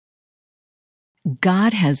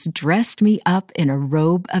God has dressed me up in a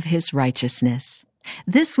robe of His righteousness.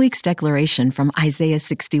 This week's declaration from Isaiah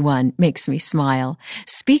 61 makes me smile.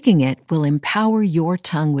 Speaking it will empower your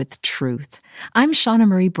tongue with truth. I'm Shauna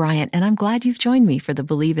Marie Bryant, and I'm glad you've joined me for the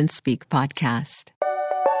Believe and Speak podcast.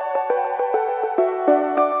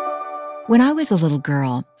 When I was a little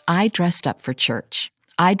girl, I dressed up for church.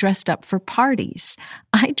 I dressed up for parties.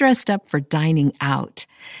 I dressed up for dining out.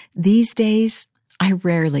 These days, I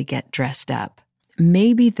rarely get dressed up.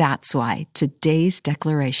 Maybe that's why today's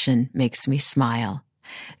declaration makes me smile.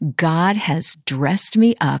 God has dressed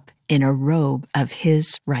me up in a robe of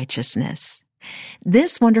His righteousness.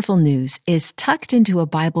 This wonderful news is tucked into a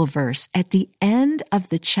Bible verse at the end of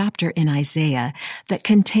the chapter in Isaiah that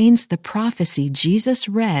contains the prophecy Jesus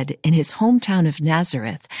read in His hometown of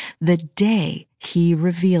Nazareth the day He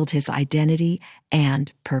revealed His identity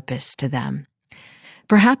and purpose to them.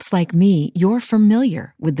 Perhaps like me, you're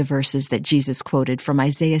familiar with the verses that Jesus quoted from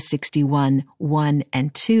Isaiah 61, 1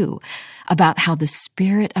 and 2, about how the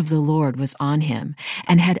Spirit of the Lord was on Him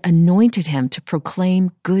and had anointed Him to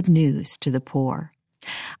proclaim good news to the poor.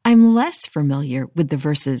 I'm less familiar with the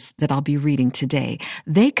verses that I'll be reading today.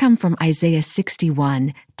 They come from Isaiah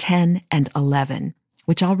 61, 10 and 11,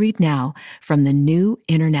 which I'll read now from the New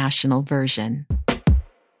International Version.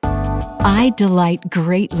 I delight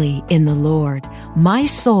greatly in the Lord. My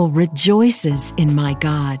soul rejoices in my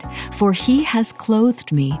God, for He has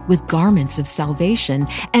clothed me with garments of salvation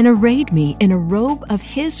and arrayed me in a robe of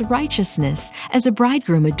His righteousness, as a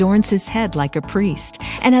bridegroom adorns his head like a priest,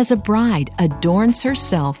 and as a bride adorns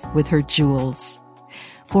herself with her jewels.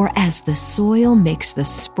 For as the soil makes the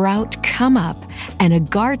sprout come up and a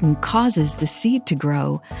garden causes the seed to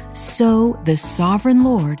grow, so the sovereign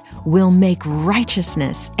Lord will make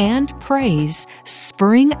righteousness and praise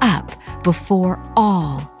spring up before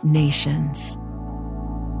all nations.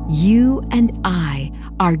 You and I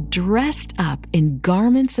are dressed up in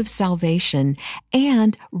garments of salvation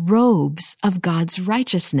and robes of God's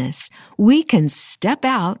righteousness. We can step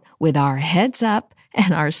out with our heads up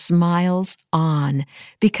and our smiles on,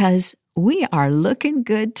 because we are looking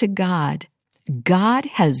good to God. God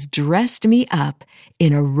has dressed me up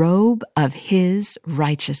in a robe of His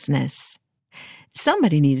righteousness.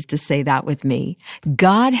 Somebody needs to say that with me.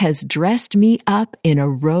 God has dressed me up in a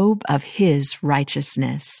robe of His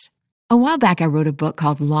righteousness. A while back, I wrote a book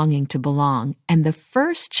called Longing to Belong, and the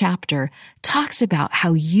first chapter talks about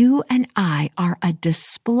how you and I are a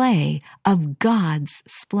display of God's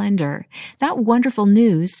splendor. That wonderful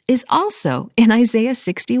news is also in Isaiah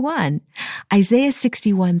 61. Isaiah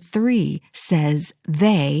 61:3 says,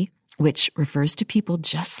 "They," which refers to people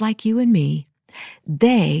just like you and me,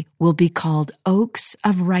 "they will be called oaks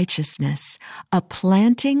of righteousness, a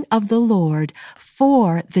planting of the Lord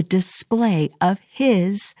for the display of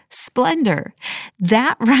His splendor."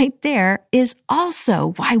 That right there is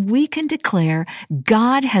also why we can declare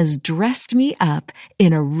God has dressed me up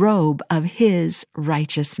in a robe of His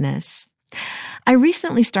righteousness. I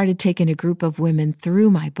recently started taking a group of women through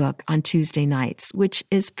my book on Tuesday nights, which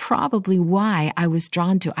is probably why I was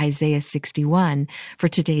drawn to Isaiah 61 for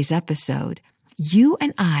today's episode. You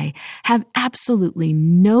and I have absolutely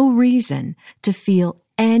no reason to feel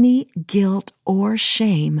any guilt or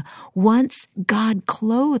shame once God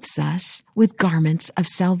clothes us with garments of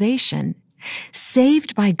salvation.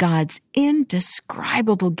 Saved by God's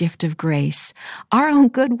indescribable gift of grace, our own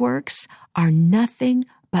good works are nothing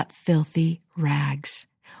but filthy rags.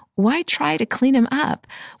 Why try to clean them up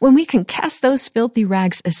when we can cast those filthy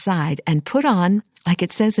rags aside and put on, like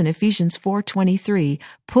it says in Ephesians 4:23,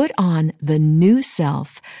 put on the new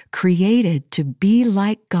self, created to be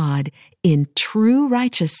like God in true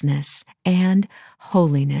righteousness and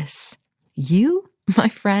holiness. You, my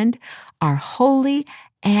friend, are holy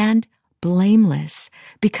and blameless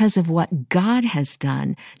because of what God has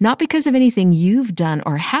done, not because of anything you've done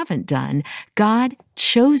or haven't done. God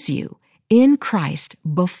chose you in Christ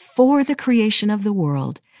before the creation of the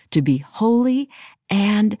world to be holy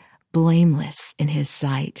and blameless in His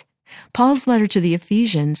sight. Paul's letter to the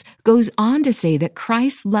Ephesians goes on to say that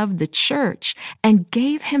Christ loved the church and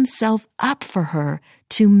gave Himself up for her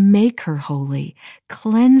to make her holy,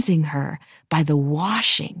 cleansing her by the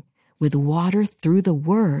washing with water through the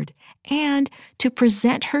Word, and to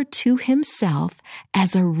present her to Himself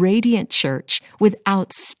as a radiant church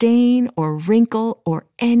without stain or wrinkle or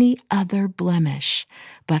any other blemish,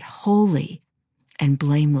 but holy and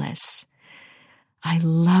blameless. I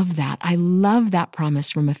love that. I love that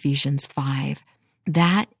promise from Ephesians 5.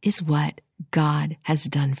 That is what God has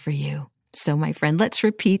done for you. So, my friend, let's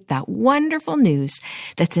repeat that wonderful news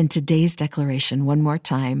that's in today's declaration one more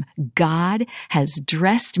time. God has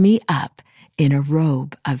dressed me up in a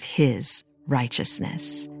robe of his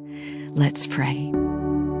righteousness. Let's pray.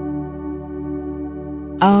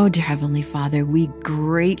 Oh, dear Heavenly Father, we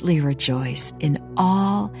greatly rejoice in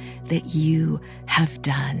all that you have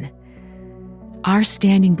done. Our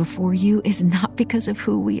standing before you is not because of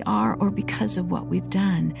who we are or because of what we've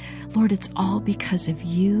done. Lord, it's all because of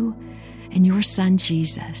you and your Son,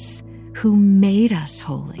 Jesus, who made us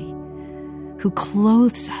holy, who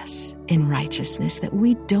clothes us in righteousness that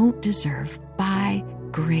we don't deserve by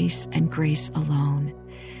grace and grace alone.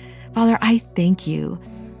 Father, I thank you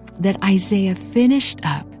that Isaiah finished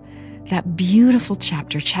up that beautiful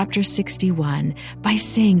chapter 61, by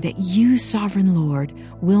saying that you, sovereign Lord,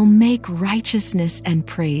 will make righteousness and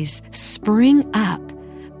praise spring up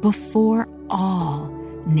before all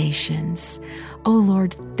nations. Oh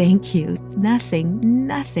Lord, thank you. Nothing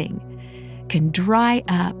can dry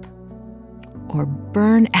up or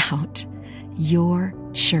burn out your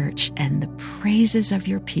church and the praises of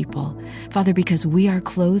your people, Father, because we are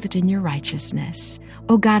clothed in your righteousness.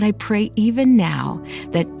 Oh God, I pray even now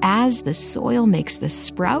that as the soil makes the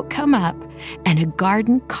sprout come up and a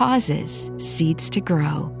garden causes seeds to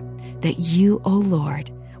grow, that you, oh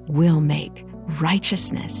Lord, will make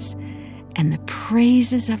righteousness and the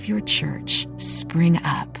praises of your church spring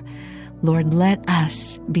up. Lord, let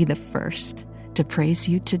us be the first to praise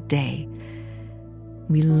you today.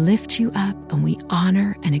 We lift you up and we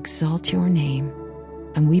honor and exalt your name.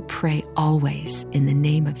 And we pray always in the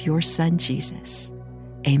name of your Son, Jesus.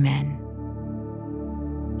 Amen.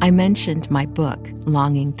 I mentioned my book,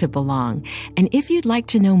 Longing to Belong. And if you'd like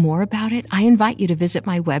to know more about it, I invite you to visit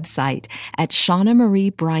my website at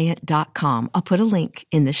ShaunaMarieBryant.com. I'll put a link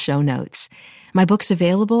in the show notes. My book's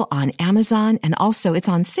available on Amazon, and also it's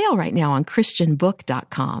on sale right now on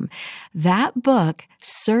ChristianBook.com. That book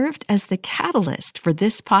served as the catalyst for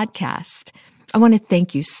this podcast. I want to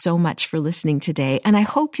thank you so much for listening today, and I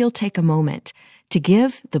hope you'll take a moment to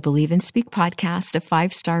give the Believe and Speak podcast a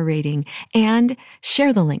 5-star rating and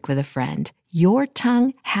share the link with a friend. Your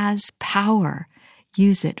tongue has power.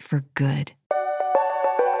 Use it for good.